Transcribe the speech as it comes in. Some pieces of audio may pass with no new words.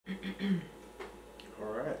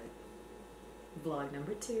vlog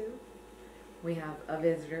number 2. We have a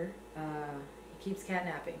visitor. He keeps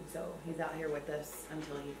catnapping, so he's out here with us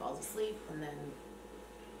until he falls asleep, and then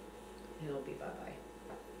he'll be bye-bye.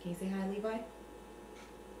 Can you say hi, Levi?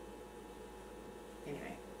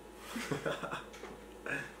 Anyway.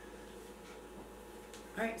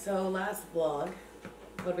 Alright, so last vlog,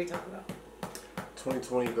 what did we talk about?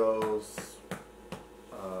 2020 goals,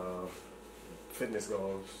 fitness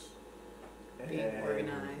goals, Being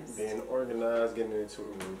organized. Being organized, getting into a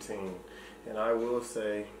routine. And I will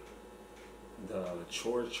say the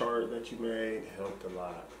chore chart that you made helped a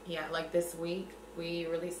lot. Yeah, like this week, we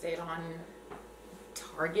really stayed on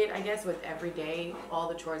target, I guess, with every day, all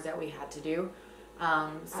the chores that we had to do.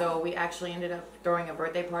 So we actually ended up throwing a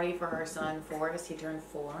birthday party for our son, Forrest. He turned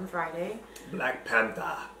 4 on Friday. Black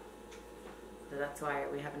Panther. So that's why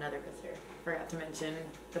we have another visitor. Forgot to mention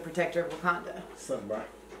the protector of Wakanda. What's up, bro?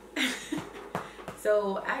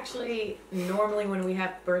 So actually, normally when we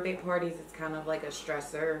have birthday parties, it's kind of like a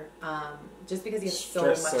stressor, just because he has so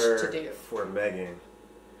much to do. For Megan.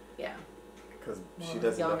 Yeah. Because she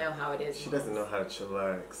doesn't y'all know how it is. She doesn't know how to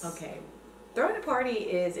chillax. Okay. Throwing a party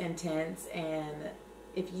is intense, and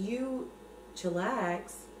if you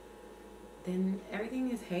chillax, then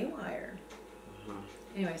everything is haywire. Mm-hmm.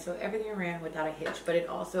 Anyway, so everything ran without a hitch, but it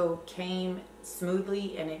also came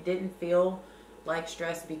smoothly, and it didn't feel like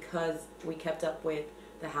stress because we kept up with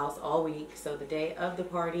the house all week. So the day of the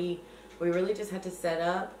party, we really just had to set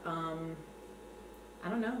up. I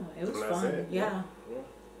don't know. It was fun. It. Yeah.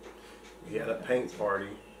 We had a paint party.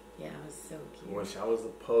 Yeah, it was so cute. Which I was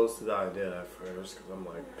opposed to the idea at first because I'm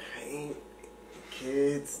like, paint,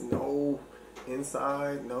 kids, no,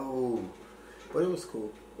 inside, no. But it was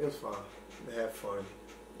cool. It was fun. They had fun.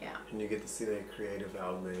 Yeah. And you get to see their creative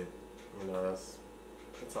outlet. You know, that's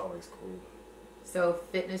always cool. So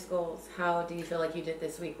fitness goals, how do you feel like you did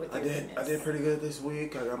this week with your fitness? I did pretty good this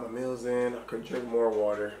week. I got my meals in. I could drink more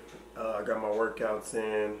water. I got my workouts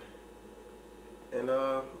in. And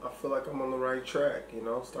I feel like I'm on the right track, you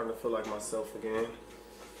know, starting to feel like myself again.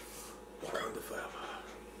 Wakanda forever.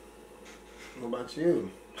 What about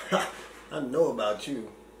you? I know about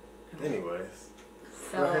you. Anyways.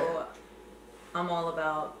 So I'm all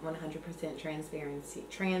about 100% transparency.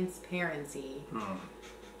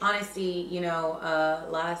 Honesty, you know,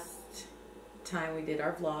 last time we did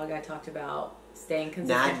our vlog, I talked about staying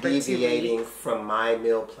consistent Not for 2 deviating weeks. from my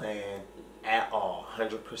meal plan at all,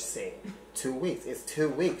 100%. 2 weeks. It's 2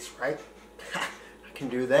 weeks, right? I can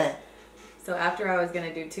do that. So after I was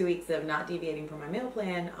going to do 2 weeks of not deviating from my meal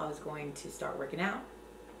plan, I was going to start working out.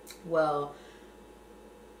 Well,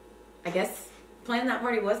 I guess planning that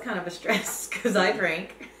party was kind of a stress because I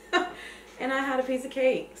drank. And I had a piece of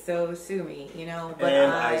cake, so sue me, you know. But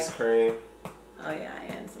and ice cream. Oh yeah,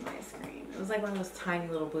 and some ice cream. It was like one of those tiny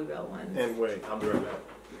little Bluebell ones. And wait, I'll be right back.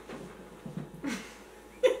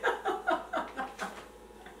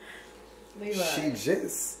 Levi. She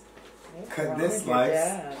just cut this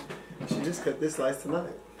slice. She just cut this slice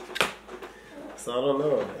tonight. So I don't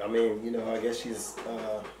know. I mean, you know, I guess she's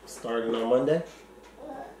starting on Monday.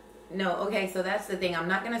 No, okay, so that's the thing. I'm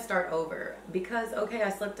not going to start over because, okay, I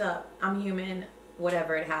slipped up. I'm human.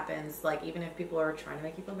 Whatever, it happens. Like, even if people are trying to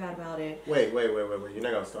make you feel bad about it. Wait. You're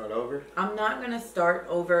not going to start over? I'm not going to start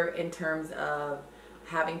over in terms of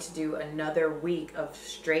having to do another week of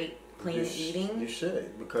straight clean eating. You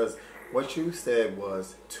should, because what you said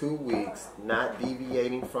was 2 weeks, not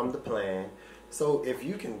deviating from the plan. So if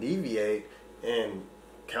you can deviate and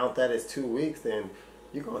count that as 2 weeks, then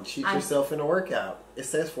you're going to cheat yourself in a workout. It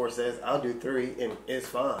says 4 sets, I'll do 3 and it's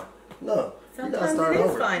fine. No, sometimes you gotta start it is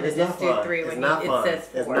over. fine It's to just do 3 when it says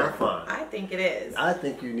 4. It's not fine. I think it is. I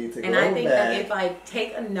think you need to go back. And I think that if I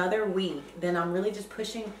take another week, then I'm really just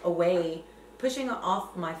pushing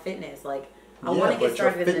off my fitness. Like, I want to get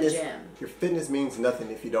started in the gym. Your fitness means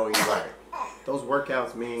nothing if you don't eat right. Those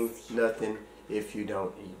workouts mean nothing if you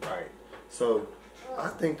don't eat right. So I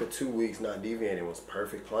think the 2 weeks not deviating was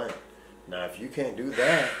perfect plan. Now, if you can't do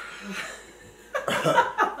that,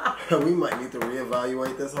 we might need to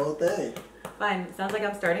reevaluate this whole thing. Fine. Sounds like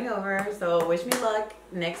I'm starting over. So wish me luck.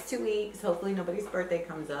 Next 2 weeks. Hopefully nobody's birthday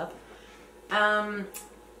comes up.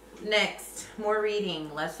 Next, more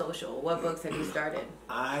reading, less social. What books have you started?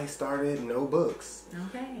 I started no books.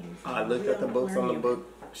 Okay. So I looked at the books on the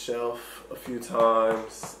bookshelf a few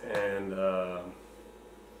times, and I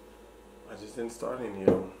just didn't start any of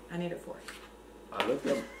them. I need a fork. I looked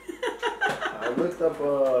up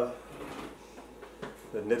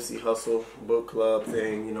the Nipsey Hussle book club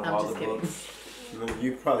thing. You know, I'm all just the kidding. books.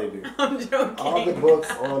 You probably do. I'm joking. All the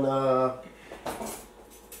books on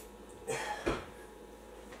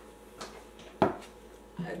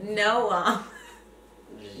No,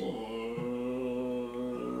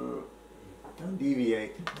 Don't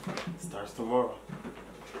deviate. Starts tomorrow.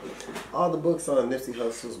 All the books on Nipsey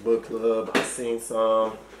Hussle's book club. I've seen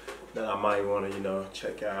some that I might want to,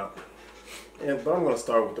 check out. But I'm going to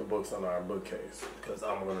start with the books on our bookcase because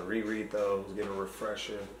I'm going to reread those, get a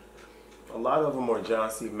refresher. A lot of them are John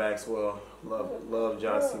C. Maxwell. Love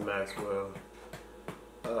John C. Maxwell.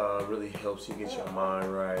 Really helps you get your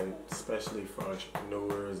mind right, especially for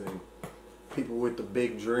entrepreneurs and people with the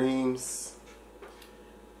big dreams.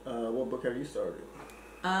 What book have you started?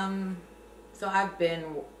 So I've been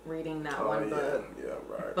reading that one book. Yeah,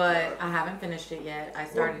 right. But right. I haven't finished it yet. I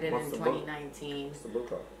started it in the 2019. What's the book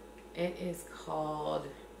called? It is called...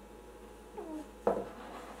 Wow.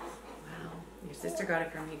 Your sister got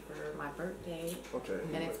it for me for my birthday. Okay.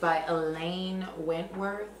 And it's by Elaine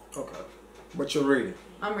Wentworth. Okay. What you're reading?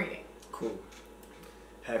 I'm reading. Cool.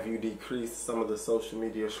 Have you decreased some of the social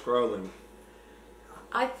media scrolling?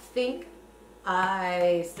 I think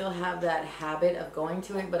I still have that habit of going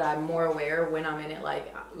to it, but I'm more aware when I'm in it,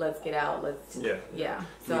 like, let's get out, let's... Yeah.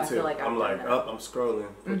 So Me I too. feel like I'm like, I'm scrolling.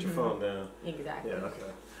 Put your phone down. Exactly. Yeah,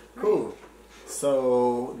 okay. Cool.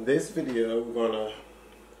 So, this video, we're going to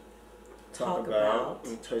talk about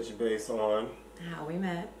and touch base on how we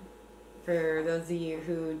met. For those of you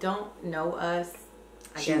who don't know us,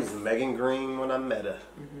 I she guess... was Megan Green when I met her.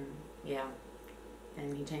 Yeah.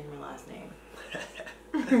 And he changed my last name.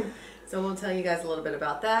 So we'll tell you guys a little bit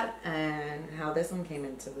about that and how this one came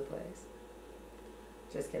into the place.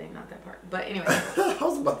 Just kidding, not that part. But anyway. I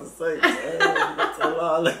was about to say, that's a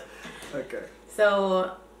lot. Okay.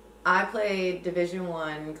 So I played Division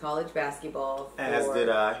I college basketball. As did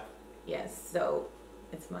I. Yes. So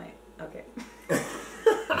it's my... Okay.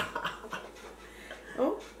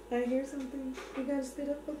 Oh, I hear something. You gotta spit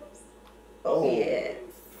up with us. Oh, yes.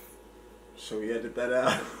 Should we edit that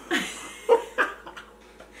out?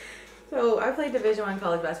 So I played Division I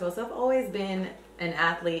college basketball, so I've always been an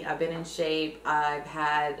athlete. I've been in shape. I've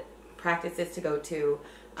had practices to go to,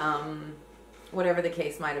 whatever the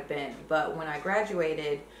case might have been. But when I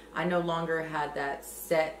graduated, I no longer had that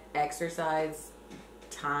set exercise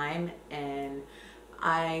time, and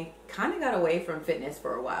I kind of got away from fitness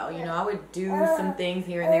for a while. I would do some things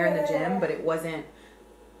here and there in the gym, but it wasn't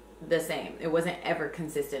the same. It wasn't ever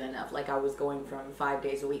consistent enough. Like I was going from 5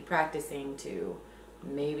 days a week practicing to...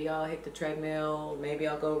 maybe I'll hit the treadmill, maybe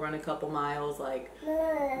I'll go run a couple miles, like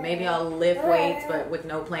maybe I'll lift weights but with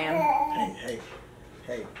no plan.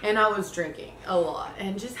 Hey. And I was drinking a lot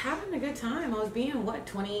and just having a good time. I was being,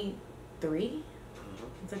 23?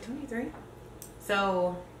 Was I 23?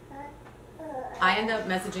 So I ended up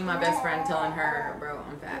messaging my best friend telling her, bro,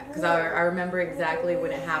 I'm fat. Because I remember exactly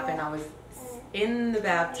when it happened. I was in the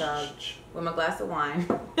bathtub with my glass of wine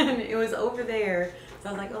and it was over there. So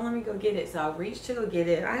I was like, oh, let me go get it. So I reached to go get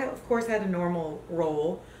it. I, of course, had a normal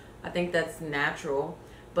roll. I think that's natural.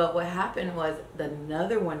 But what happened was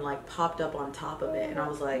another one, popped up on top of it. And I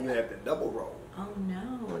was like... you had the double roll. Oh,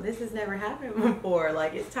 no. This has never happened before.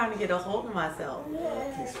 It's time to get a hold of myself.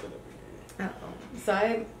 So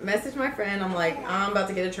I messaged my friend. I'm like, I'm about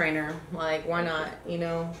to get a trainer. Why not?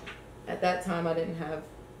 At that time, I didn't have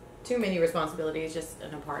too many responsibilities, just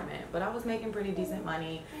an apartment, but I was making pretty decent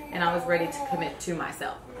money and I was ready to commit to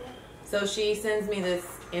myself. So she sends me this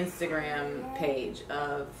Instagram page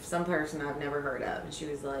of some person I've never heard of, and she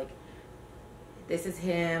was like, this is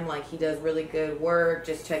him, he does really good work,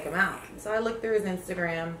 just check him out. So I looked through his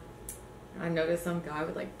Instagram and I noticed some guy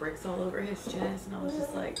with bricks all over his chest, and I was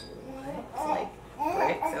just like, what?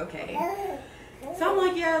 Bricks? Okay. So I'm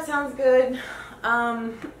like, yeah, sounds good.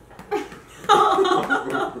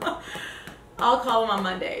 I'll call him on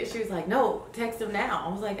Monday. She was like, no, text him now. I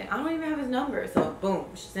was like, I don't even have his number. So boom,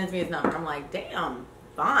 she sends me his number. I'm like, damn,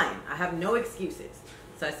 fine. I have no excuses.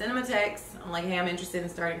 So I sent him a text. I'm like, hey, I'm interested in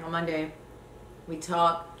starting on Monday. We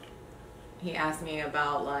talked. He asked me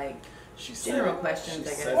about general questions.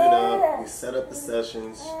 She set it up. We set up the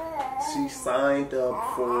sessions. She signed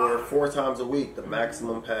up for 4 times a week, the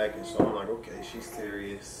maximum package. So I'm like, okay, she's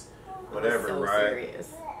serious. Whatever, so right?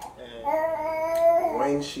 Serious. And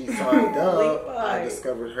when she signed up, I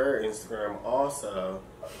discovered her Instagram also.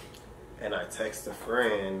 And I text a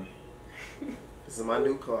friend, this is my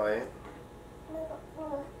new client.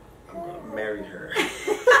 I'm going to marry her.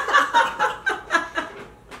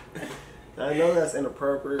 I know that's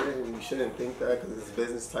inappropriate and you shouldn't think that because it's a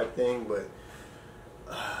business type thing, but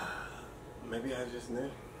maybe I just knew.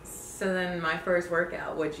 So then my first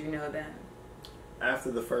workout, what'd you know then?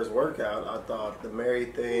 After the first workout, I thought the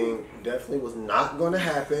married thing definitely was not going to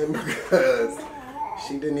happen because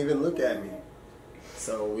she didn't even look at me.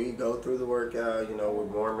 So we go through the workout, you know, we're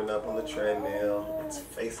warming up on the treadmill. It's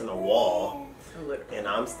facing a wall. And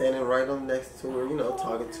I'm standing right on next to her, you know,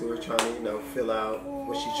 talking to her, trying to, you know, fill out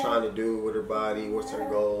what she's trying to do with her body, what's her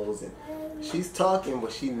goals. And she's talking,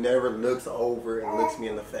 but she never looks over and looks me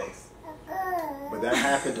in the face. But that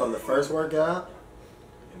happened on the first workout,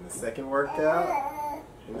 in the second workout,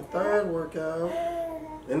 in the third workout,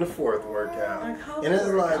 in the fourth workout. And it's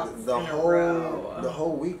like the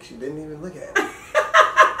whole week she didn't even look at me.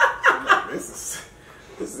 I'm like, this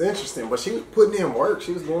is interesting. But she was putting in work.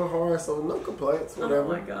 She was going hard, so no complaints, whatever. Oh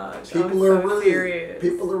my gosh. People are rude. Serious.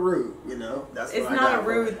 People are rude, you know. It's not a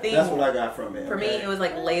rude thing. That's what I got from it. For me, it was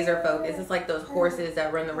like laser focus. It's like those horses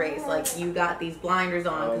that run the race. Like, you got these blinders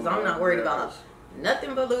on because I'm not worried about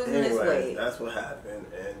nothing but losing this weight. That's what happened.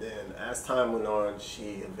 And then as time went on,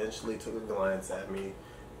 she eventually took a glance at me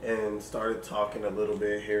and started talking a little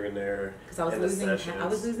bit here and there. Because I was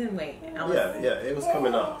losing weight. It was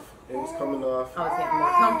coming off. It was coming off. I was getting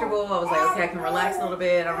more comfortable. I was like, okay, I can relax a little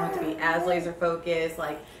bit. I don't have to be as laser focused.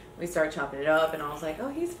 Like, we started chopping it up, and I was like, oh,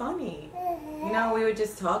 he's funny. You know, we would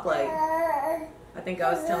just talk like, I think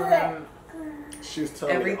I was telling him she was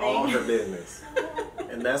telling me all her business.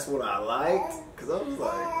 And that's what I liked, because I was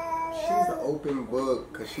like, she's an open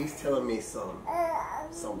book, because she's telling me some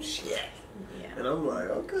shit. Yeah. And I'm like,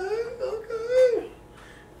 okay.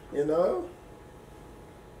 You know?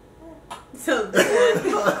 So,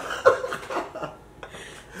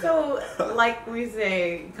 like we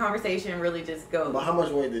say, conversation really just goes. But how much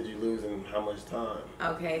weight did you lose in how much time?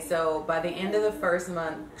 Okay, so by the end of the first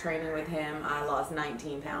month training with him, I lost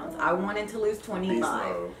 19 pounds. I wanted to lose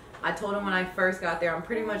 25. I told him when I first got there, I'm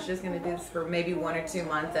pretty much just going to do this for maybe 1 or 2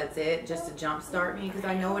 months. That's it, just to jumpstart me, because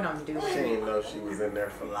I know what I'm doing. She didn't know she was in there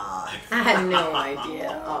for life. I had no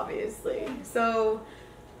idea, obviously. So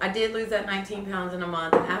I did lose that 19 pounds in a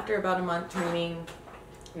month, and after about a month training,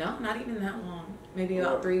 no, not even that long, maybe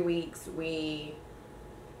about 3 weeks,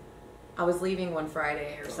 I was leaving one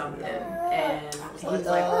Friday or something, and he was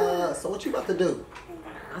like, so what you about to do?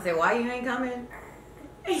 I said, why you ain't coming?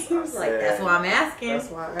 He was like, that's why I'm asking. That's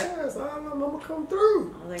why I asked. I'm gonna come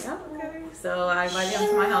through. I was like, oh, okay. So I invited him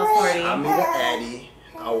to my house party. I meet an Addie.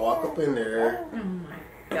 I walk up in there. Oh my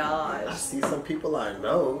gosh. I see some people I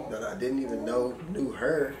know that I didn't even know knew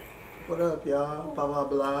her. What up, y'all? Blah, blah,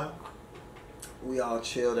 blah. We all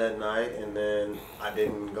chilled that night, and then I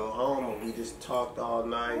didn't go home, and we just talked all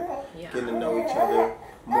night, getting to know each other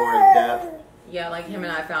more in depth. Yeah, like him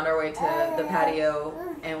and I found our way to the patio,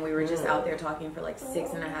 and we were just out there talking for like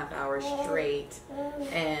 6.5 hours straight.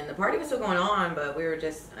 And the party was still going on, but we were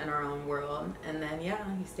just in our own world. And then, he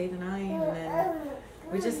stayed the night, and then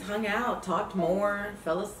we just hung out, talked more,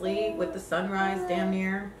 fell asleep with the sunrise damn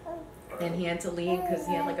near. And he had to leave because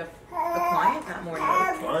he had like a client that morning.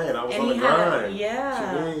 Client? I was on the grind.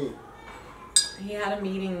 He had a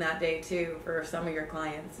meeting that day too for some of your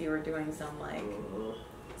clients. You were doing some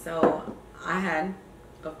so I had,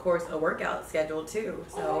 of course, a workout scheduled too.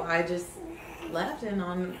 So I just left, and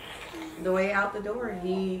on the way out the door,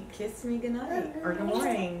 he kissed me goodnight or good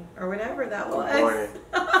morning or whatever that was. Good morning,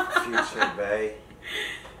 future bae.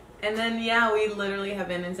 And then, we literally have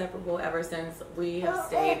been inseparable ever since. We have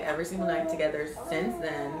stayed every single night together since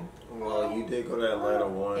then. Well, you did go to Atlanta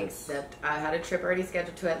once. Except I had a trip already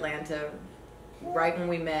scheduled to Atlanta. Right when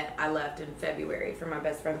we met, I left in February for my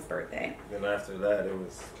best friend's birthday. Then after that, it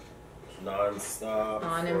was non-stop.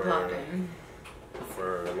 On and popping.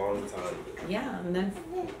 For a long time. Yeah, and then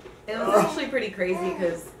it was actually pretty crazy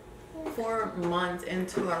because 4 months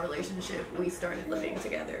into our relationship, we started living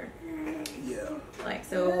together. Yeah.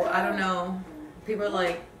 So I don't know. People are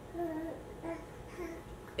like,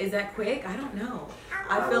 is that quick? I don't know.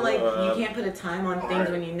 I feel like you can't put a time on things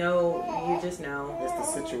when you know, you just know. It's the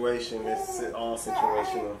situation. It's all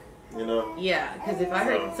situational, you know? Yeah, because if I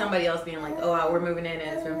heard somebody else being like, oh, we're moving in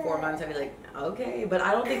and it's been 4 months, I'd be like, okay. But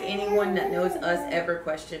I don't think anyone that knows us ever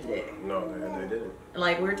questioned it. No, they didn't.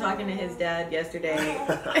 Like, we were talking to his dad yesterday,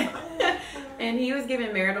 and he was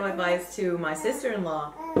giving marital advice to my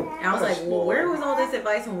sister-in-law. And I was like, well, where was all this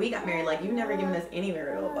advice when we got married? Like, you've never given us any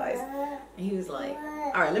marital advice. And he was like,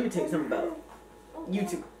 all right, let me tell you something about you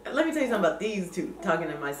two. Let me tell you something about these two, talking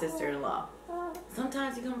to my sister-in-law.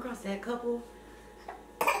 Sometimes you come across that couple,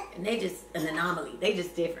 and they just an anomaly. They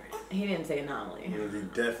just different. He didn't say anomaly. He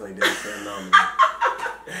definitely didn't say anomaly.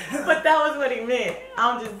 But that was what he meant.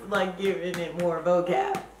 I'm just like giving it more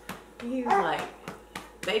vocab. He was like,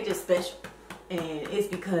 they just special. And it's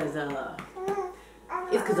because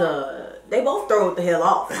they both throw it the hell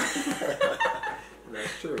off.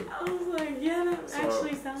 That's true. I was like, yeah, that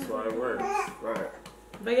actually sounds that's why it works. Right.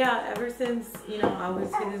 But ever since, I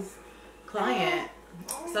was his client,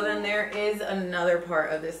 So then there is another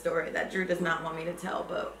part of this story that Drew does not want me to tell,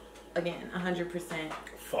 but again, 100%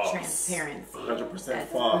 False. transparency. 100%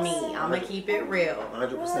 That's false. me. I'm gonna keep it real.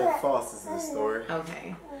 100% false is this story.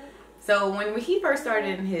 Okay. So when he first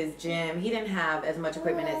started in his gym, he didn't have as much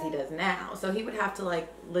equipment as he does now. So he would have to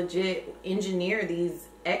like legit engineer these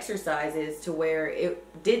exercises to where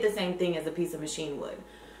it did the same thing as a piece of machine would.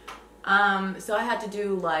 So I had to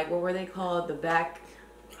do like, what were they called? The back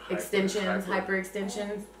extensions, hyper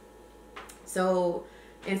extensions. So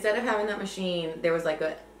instead of having that machine, there was like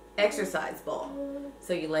a exercise ball.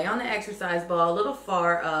 So you lay on the exercise ball a little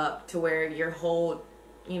far up to where your whole,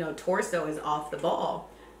 torso is off the ball.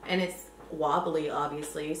 And it's wobbly,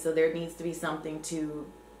 obviously, so there needs to be something to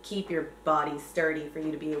keep your body sturdy for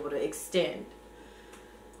you to be able to extend.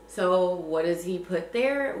 So what does he put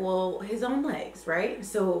there? Well, his own legs, right?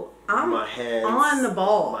 So I'm my hands, on the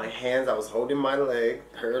ball. My hands, I was holding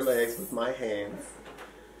her legs with my hands.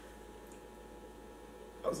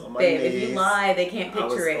 I was on my knees. If you lie, they can't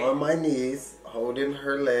picture it. I was on my knees, holding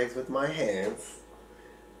her legs with my hands.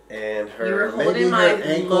 And you were holding my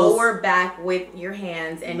lower back with your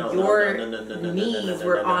hands, and your knees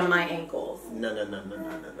were on my ankles. No.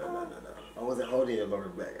 I wasn't holding your lower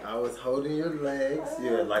back. I was holding your legs.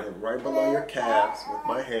 You're like right below your calves with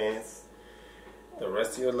my hands. The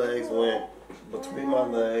rest of your legs went between my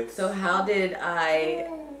legs. So how did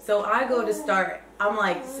So I go to start.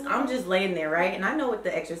 I'm just laying there, right? And I know what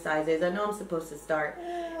the exercise is. I know I'm supposed to start.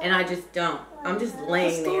 And I just don't. I'm just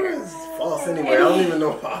laying there. It's false anyway. I don't even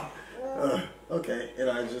know how. Okay. And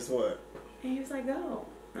I just what? And he was like, go.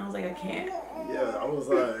 And I was like, I can't. Yeah, I was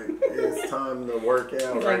like, it's time to work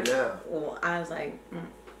out right now. Well, I was like,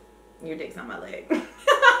 your dick's on my leg.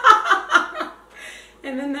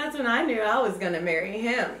 And then that's when I knew I was going to marry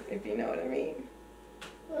him, if you know what I mean.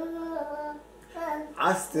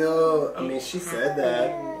 She said that,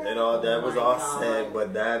 and all that was all said,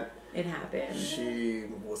 but that... It happened. She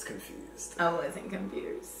was confused. I wasn't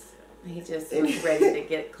confused. He just was ready to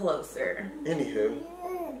get closer.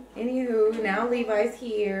 Anywho, now Levi's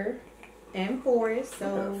here, and Forrest,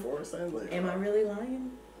 so... Yeah, Forrest and Levi. Am I really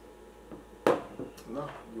lying? No,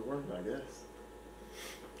 you weren't, I guess.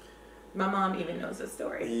 My mom even knows the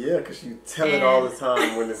story. Yeah, because you tell it all the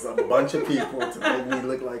time when it's a bunch of people to make me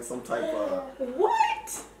look like some type of...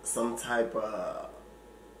 What? Some type of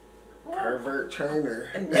pervert trainer.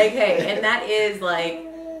 Okay, and that is like...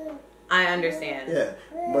 I understand. Yeah,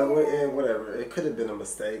 but whatever. It could have been a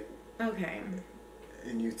mistake. Okay.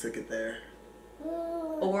 And you took it there.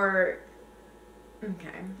 Or...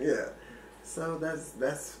 Okay. Yeah. So that's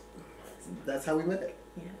how we met.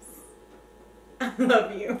 Yes. I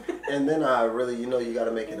love you. And then I really, you got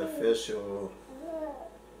to make it official.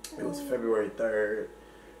 It was February 3rd.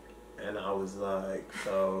 And I was like,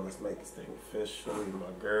 so let's make this thing official. You're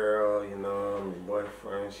my girl, my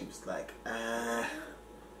boyfriend. She was like, I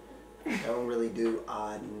don't really do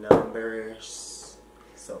odd numbers.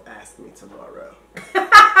 So ask me tomorrow.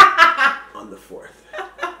 On the 4th.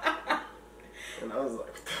 And I was like,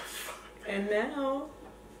 what the fuck? And now...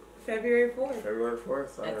 February 4th. February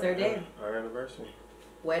 4th. That's our day. Our anniversary.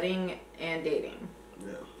 Wedding and dating.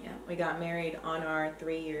 Yeah. Yeah. We got married on our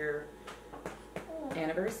 3-year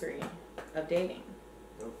anniversary of dating.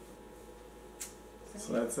 Yep.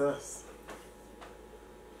 So that's us.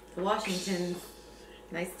 The Washingtons.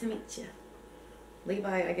 Nice to meet you.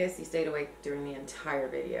 Levi, I guess you stayed awake during the entire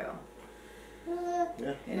video.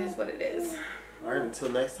 Yeah. It is what it is. Alright, until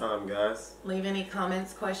next time, guys. Leave any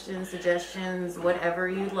comments, questions, suggestions, whatever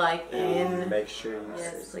you'd like. And make sure you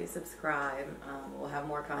please subscribe. We'll have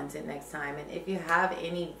more content next time. And if you have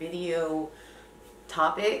any video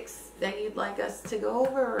topics that you'd like us to go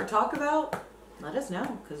over or talk about, let us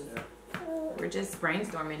know. Because we're just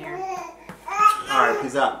brainstorming here. Alright,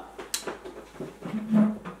 peace out.